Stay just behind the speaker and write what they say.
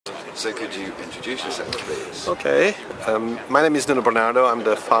So could you introduce yourself, please? Okay, my name is Nuno Bernardo. I'm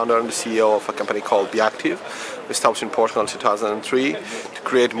the founder and the CEO of a company called beActive. We established in Portugal in 2003 to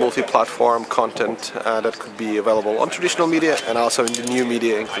create multi-platform content that could be available on traditional media and also in the new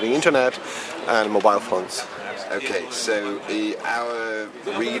media, including internet and mobile phones. Okay, so our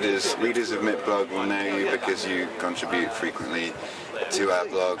readers of MIPBlog will know you because you contribute frequently to our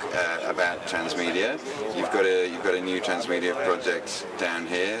blog about transmedia. You've got a new transmedia project down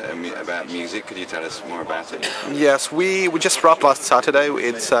here about music. Could you tell us more about it? Yes, we just wrapped last Saturday.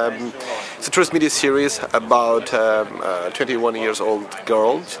 It's a transmedia series about a 21 years old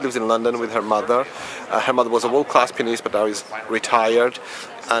girl. She lives in London with her mother. Her mother was a world-class pianist, but now is retired,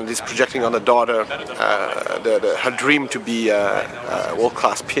 and is projecting on the daughter her dream to be a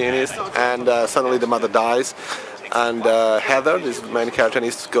world-class pianist. And suddenly the mother dies. And Heather, this main character,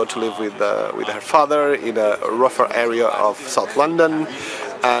 needs to go to live with her father in a rougher area of South London.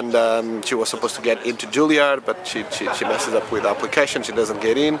 And she was supposed to get into Juilliard, but she messes up with the application. She doesn't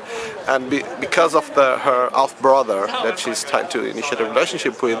get in, and because of her half brother that she's trying to initiate a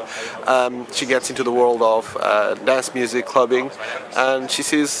relationship with, she gets into the world of dance music, clubbing, and she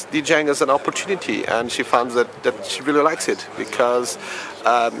sees DJing as an opportunity, and she finds that she really likes it because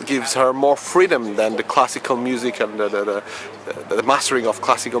it gives her more freedom than the classical music and the mastering of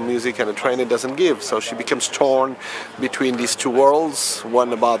classical music and the training doesn't give. So she becomes torn between these two worlds,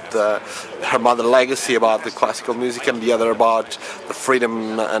 one about her mother's legacy about the classical music and the other about the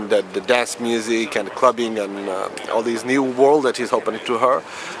freedom and the dance music and the clubbing and all these new world that is open to her.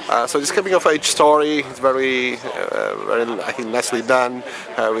 So this coming of age story is very, I think, nicely done.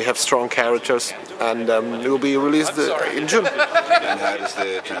 We have strong characters, and it will be released in June. And how does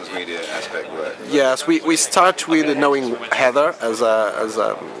the transmedia aspect work? Yes, we start with knowing Heather as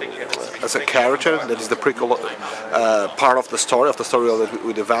a character that is the prequel part of the story that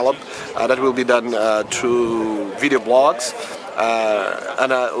we develop. That will be done through video blogs,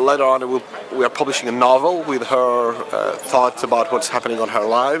 and later on we are publishing a novel with her thoughts about what's happening on her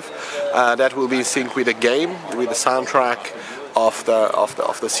life. That will be in sync with a game, with the soundtrack of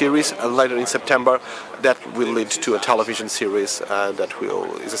the series, and later in September that will lead to a television series that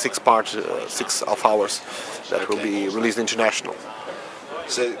is a 6-part, 6 hours that will be released international.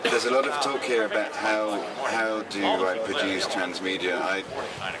 So there's a lot of talk here about how do I produce transmedia. I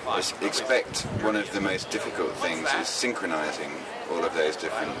expect one of the most difficult things is synchronizing all of those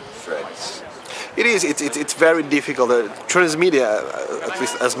different threads. It is. It's very difficult. Transmedia, at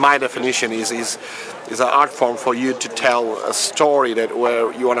least as my definition, is an art form for you to tell a story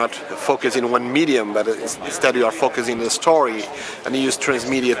where you are not focused in one medium, but instead you are focusing the story, and you use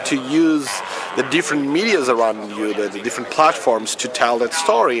transmedia to use the different medias around you, the different platforms to tell that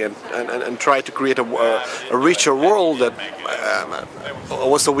story and try to create a richer world that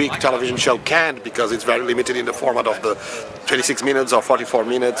once a week television show can't, because it's very limited in the format of the 26 minutes or 44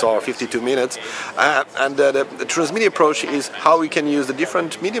 minutes or 52 minutes. And the transmedia approach is how we can use the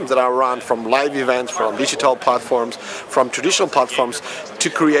different mediums that are around, from live events, from digital platforms, from traditional platforms, to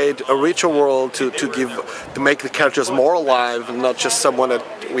create a richer world, to make the characters more alive, not just someone that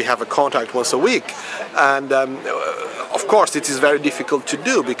we have a contact once a week. And of course it is very difficult to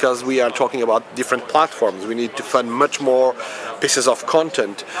do because we are talking about different platforms. We need to fund much more pieces of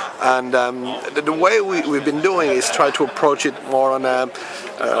content, and the way we've been doing is try to approach it more on a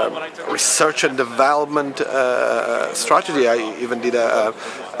research and development strategy. I even did a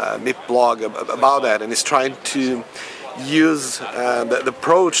MIPBlog about that, and it's trying to use the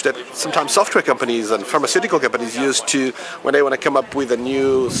approach that sometimes software companies and pharmaceutical companies use to, when they want to come up with a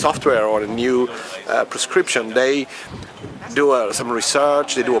new software or a new prescription, they do some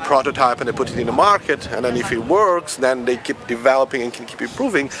research, they do a prototype and they put it in the market, and then if it works, then they keep developing and can keep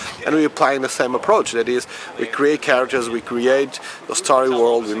improving. And we're applying the same approach. That is, we create characters, we create the story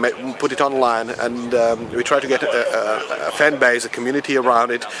world, we put it online, and we try to get a fan base, a community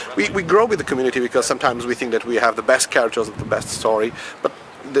around it. We grow with the community because sometimes we think that we have the best characters and the best story, but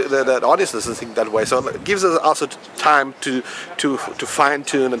the audience doesn't think that way. So it gives us also time to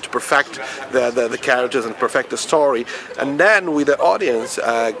fine-tune and to perfect the characters and perfect the story, and then with the audience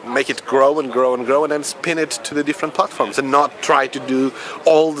make it grow and grow and grow, and then spin it to the different platforms, and not try to do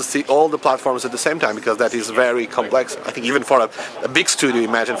all the platforms at the same time, because that is very complex. I think even for a big studio,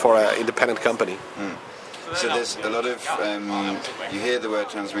 imagine for an independent company. So there's a lot of, you hear the word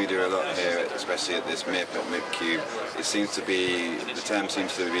transmedia a lot here, especially at this MIP, at MIPCube. The term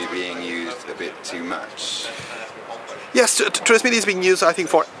seems to be being used a bit too much. Yes, transmedia is being used, I think,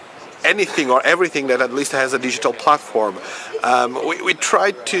 for anything or everything that at least has a digital platform. We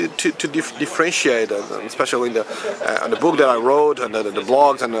try to differentiate, especially in on the book that I wrote and the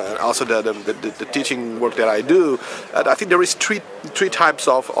blogs and also the teaching work that I do. I think there is three types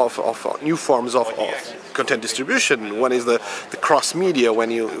of new forms of content distribution. One is the cross media,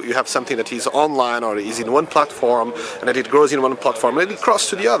 when you have something that is online or is in one platform and that it grows in one platform and it crosses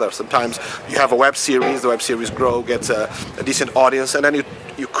to the other. Sometimes you have a web series, the web series gets a decent audience, and then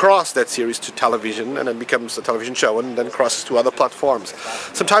you cross that series to television and then becomes a television show and then crosses to other platforms.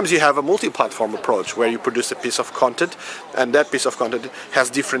 Sometimes you have a multi-platform approach where you produce a piece of content and that piece of content has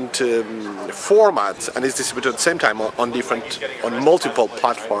different formats and is distributed at the same time on multiple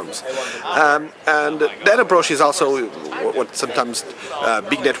platforms. And that approach is also what sometimes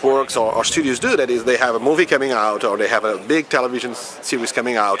big networks or studios do. That is, they have a movie coming out or they have a big television series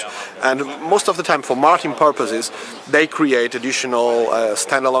coming out, and most of the time for marketing purposes they create additional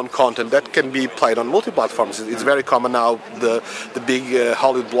standalone content that can be played on multi-platforms. It's very common now, the big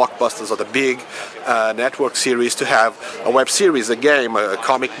Hollywood blockbusters or the big network series to have a web series, a game, a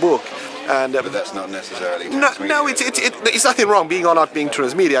comic book. But that's not necessarily transmedia. No, it's nothing wrong being or not being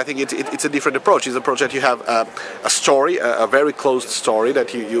transmedia. I think it's a different approach. It's an approach that you have a story, a very closed story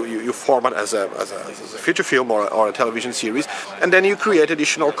that you format as a feature film or a television series, and then you create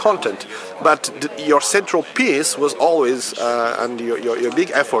additional content. But your central piece was always, and your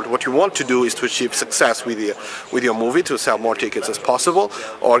big effort, what you want to do is to achieve success with your movie, to sell more tickets as possible,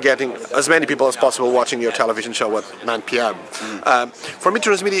 or getting as many people as possible watching your television show at 9 p.m. For me,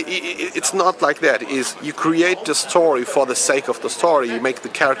 transmedia, it's not like that. You create the story for the sake of the story. You make the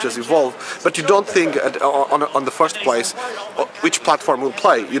characters evolve, but you don't think on the first place which platform will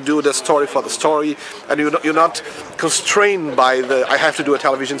play. You do the story for the story, and you're not constrained by I have to do a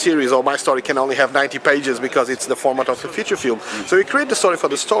television series, or my story can only have 90 pages because it's the format of a feature film. So you create the story for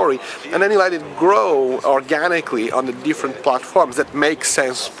the story, and then you let it grow organically on the different platforms that make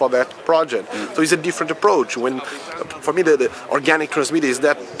sense for that project. So it's a different approach. For me, the organic transmedia is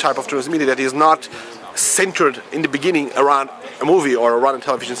that type of transmedia that is not centered in the beginning around a movie or around a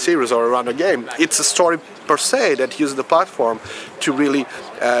television series or around a game. It's a story per se that uses the platform to really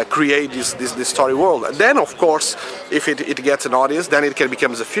create this story world. And then, of course, if it gets an audience, then it can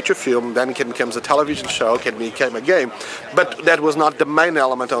become a feature film, then it can become a television show, can become a game. But that was not the main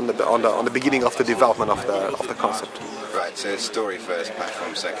element on the beginning of the development of the concept. Right. So story first,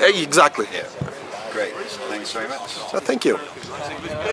 platform second. Exactly. Yeah. Great. Thanks very much. So thank you.